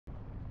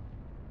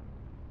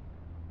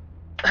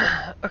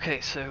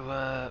Okay,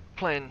 so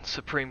playing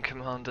Supreme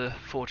Commander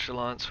Forged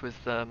Alliance with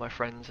my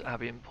friends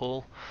Abby and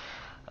Paul.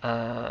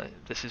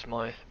 This is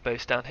my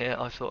base down here.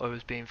 I thought I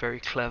was being very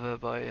clever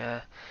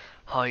by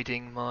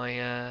hiding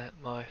my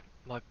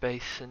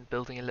base and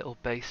building a little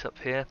base up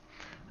here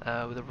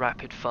with a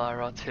rapid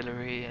fire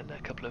artillery and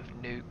a couple of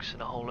nukes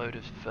and a whole load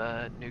of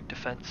nuke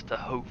defense to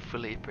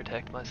hopefully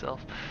protect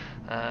myself.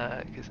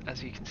 Because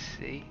as you can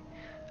see,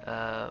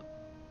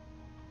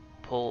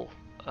 Paul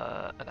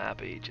and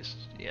Abby just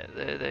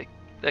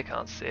they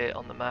can't see it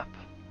on the map.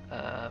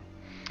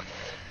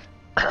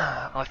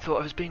 I thought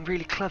I was being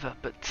really clever,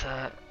 but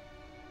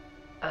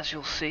as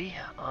you'll see,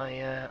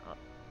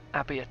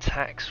 Abby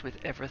attacks with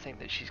everything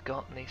that she's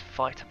got, and these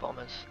fighter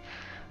bombers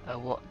are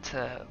what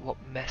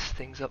mess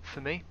things up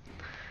for me.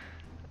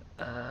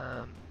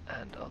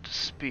 And I'll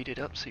just speed it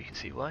up so you can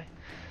see why.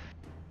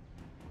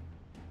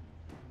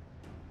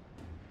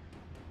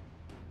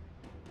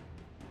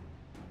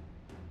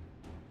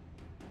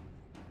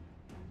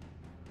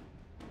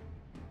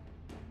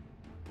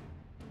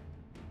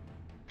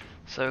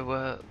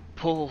 So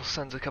Paul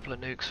sends a couple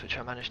of nukes, which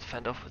I managed to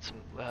fend off with some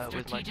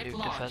with my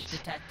nuke defense.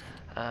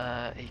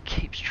 He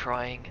keeps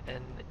trying,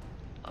 and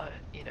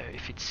you know,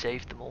 if he'd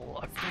saved them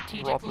all, I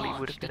probably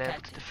would have been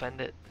able to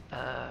defend it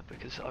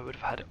because I would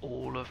have had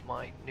all of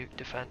my nuke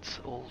defense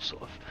all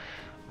sort of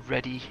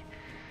ready,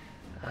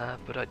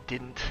 but I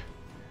didn't.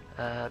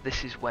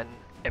 This is when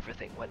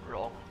everything went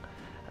wrong.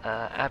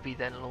 Abby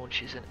then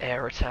launches an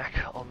air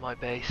attack on my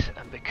base,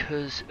 and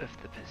because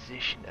of the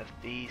position of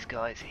these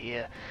guys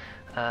here,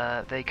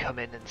 they come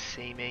in and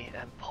see me,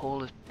 and Paul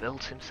has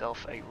built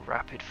himself a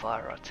rapid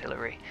fire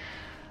artillery,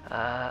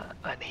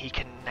 and he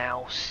can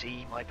now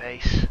see my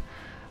base,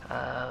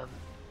 so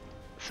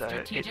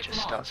it just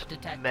starts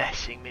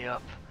messing me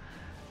up.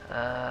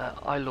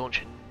 I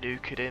launch a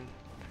nuke at him,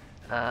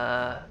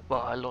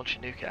 well, I launch a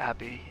nuke at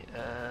Abby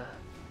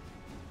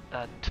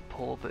and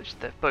Paul, but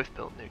they've both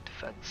built nuke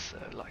defense, so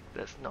like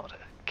there's not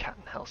a cat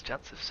and hell's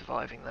chance of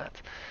surviving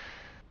that.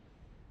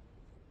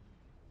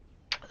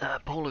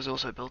 Paul has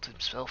also built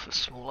himself a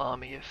small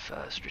army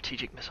of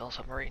strategic missile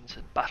submarines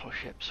and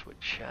battleships,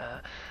 which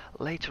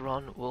later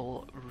on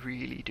will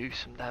really do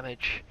some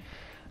damage.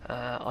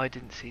 I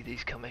didn't see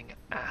these coming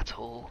at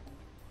all.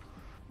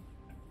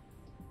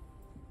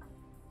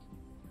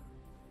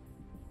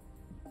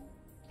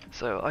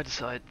 So I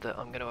decide that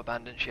I'm going to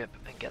abandon ship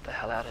and get the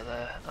hell out of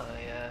there.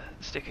 I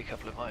stick a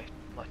couple of my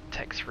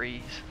Tech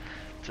 3s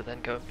to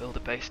then go and build a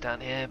base down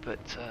here,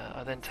 but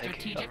I then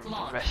take the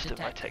rest of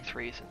my Tech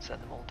 3s and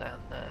send them all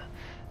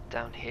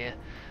down here.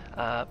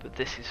 But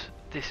this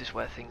is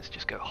where things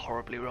just go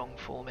horribly wrong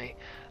for me.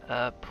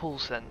 Paul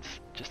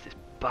sends just this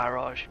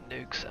barrage of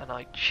nukes, and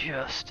I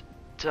just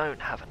don't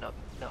have enough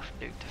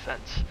nuke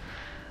defense.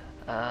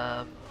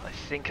 I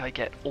think I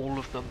get all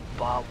of them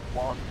bar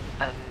one,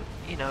 and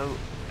you know,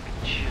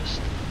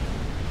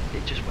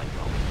 it just went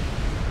wrong.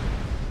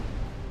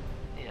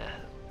 Yeah,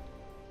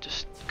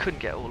 just couldn't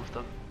get all of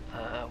them.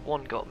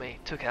 One got me,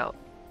 took out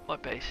my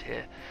base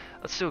here.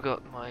 I've still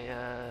got my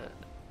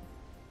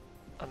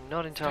I'm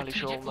not entirely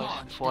sure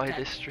why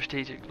this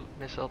strategic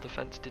missile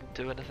defense didn't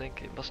do anything.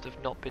 It must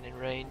have not been in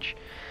range,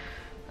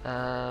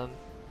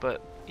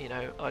 but you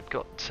know, I'd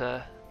got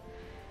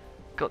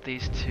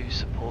these two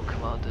support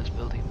commanders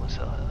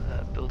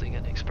building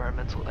an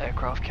experimental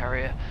aircraft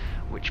carrier,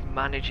 which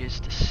manages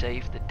to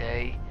save the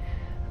day,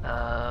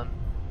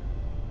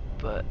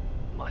 but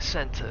my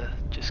center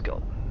just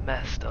got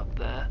messed up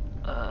there,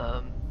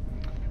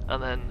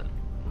 and then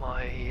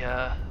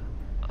my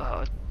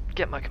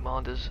get my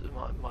commanders,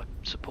 my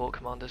support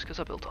commanders, because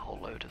I built a whole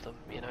load of them,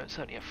 you know, it's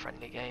only a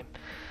friendly game,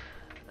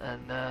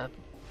 and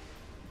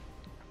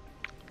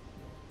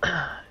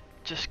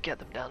just get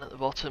them down at the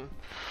bottom,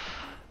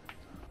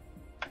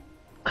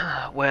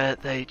 where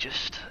they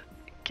just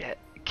get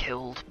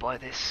killed by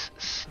this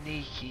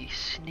sneaky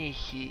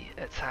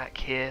attack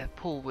here.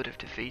 Paul would have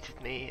defeated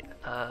me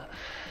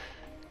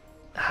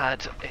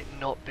had it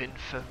not been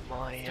for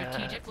my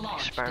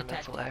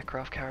experimental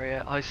aircraft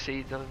carrier. I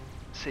see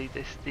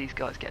these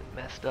guys getting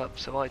messed up,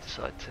 so I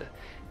decide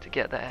to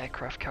get the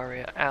aircraft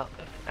carrier out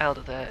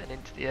of there and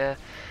into the air.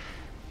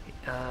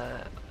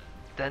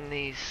 Then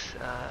these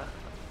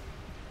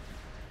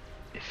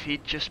if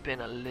he'd just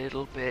been a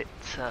little bit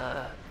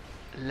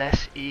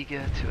less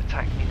eager to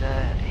attack me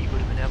there, he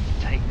would have been able to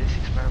take this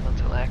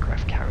experimental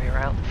aircraft carrier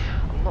out.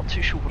 I'm not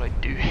too sure what I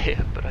do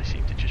here, but I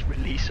seem to just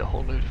release a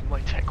whole load of my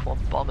Tech 1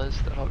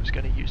 bombers that I was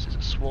going to use as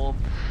a swarm.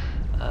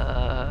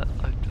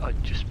 I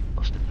just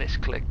must have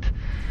misclicked.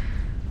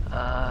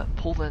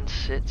 Paul then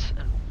sits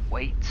and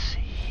waits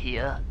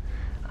here,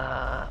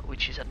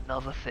 which is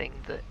another thing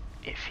that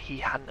if he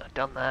hadn't have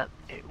done that,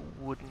 it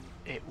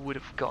would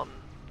have gone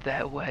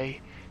their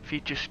way. If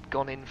he'd just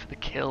gone in for the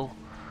kill,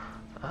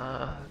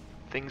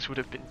 things would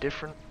have been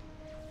different.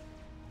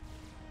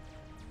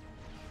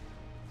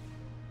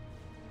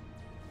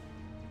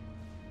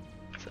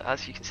 So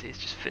as you can see, it's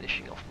just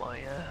finishing off my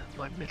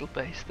my middle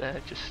base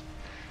there,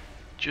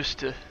 just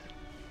to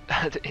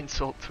add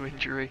insult to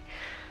injury.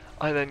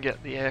 I then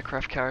get the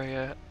aircraft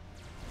carrier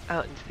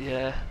out into the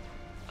air,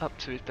 up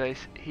to his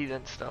base. He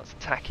then starts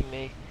attacking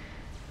me,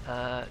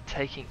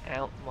 taking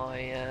out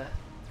my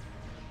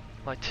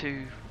my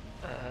two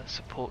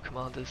support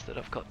commanders that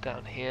I've got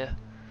down here,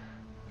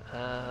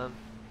 and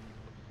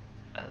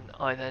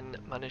I then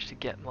managed to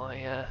get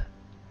my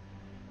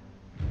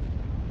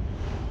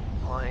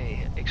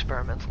my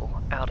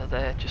experimental out of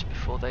there just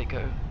before they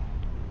go.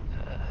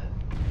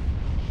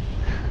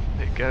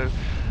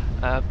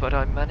 But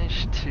I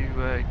managed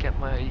to get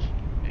my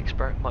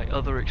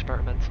other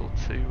experimental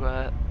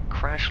to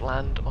crash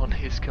land on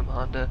his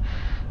commander,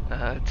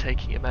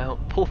 taking him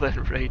out. Paul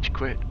then rage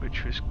quit,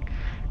 which was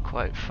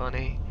quite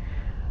funny.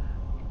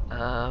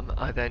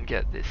 I then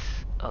get this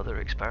other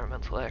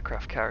experimental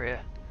aircraft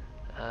carrier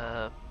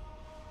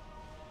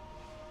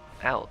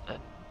out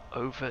and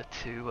over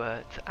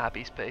to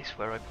Abby's base,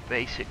 where I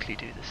basically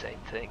do the same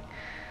thing.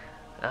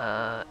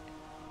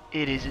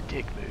 It is a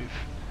dick move,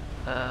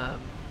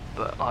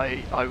 but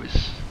I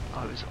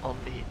was on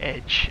the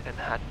edge and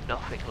had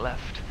nothing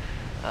left.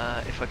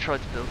 If I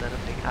tried to build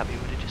anything, Abby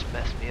would have just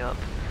messed me up,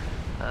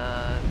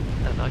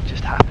 and I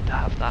just happened to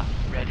have that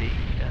ready.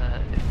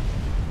 If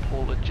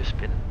Paul had just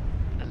been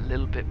a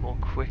little bit more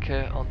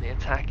quicker on the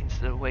attack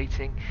instead of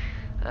waiting,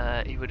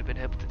 he would have been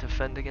able to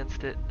defend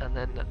against it. And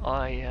then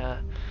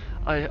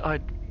I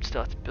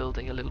started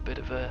building a little bit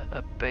of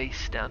a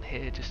base down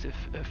here, just of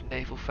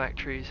naval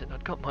factories, and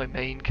I'd got my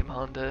main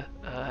commander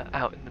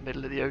out in the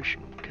middle of the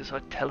ocean because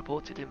I'd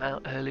teleported him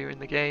out earlier in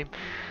the game.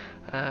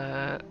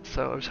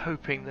 So I was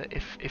hoping that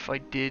if I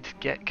did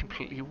get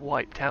completely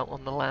wiped out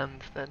on the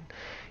land, then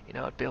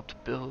I'd be able to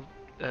build,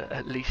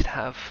 at least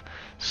have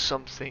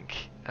something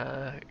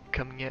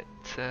coming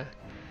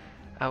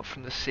out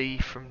from the sea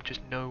from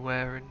just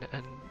nowhere,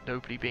 and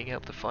nobody being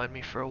able to find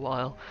me for a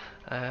while.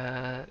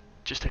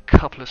 Just a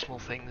couple of small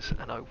things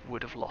and I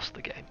would have lost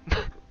the game.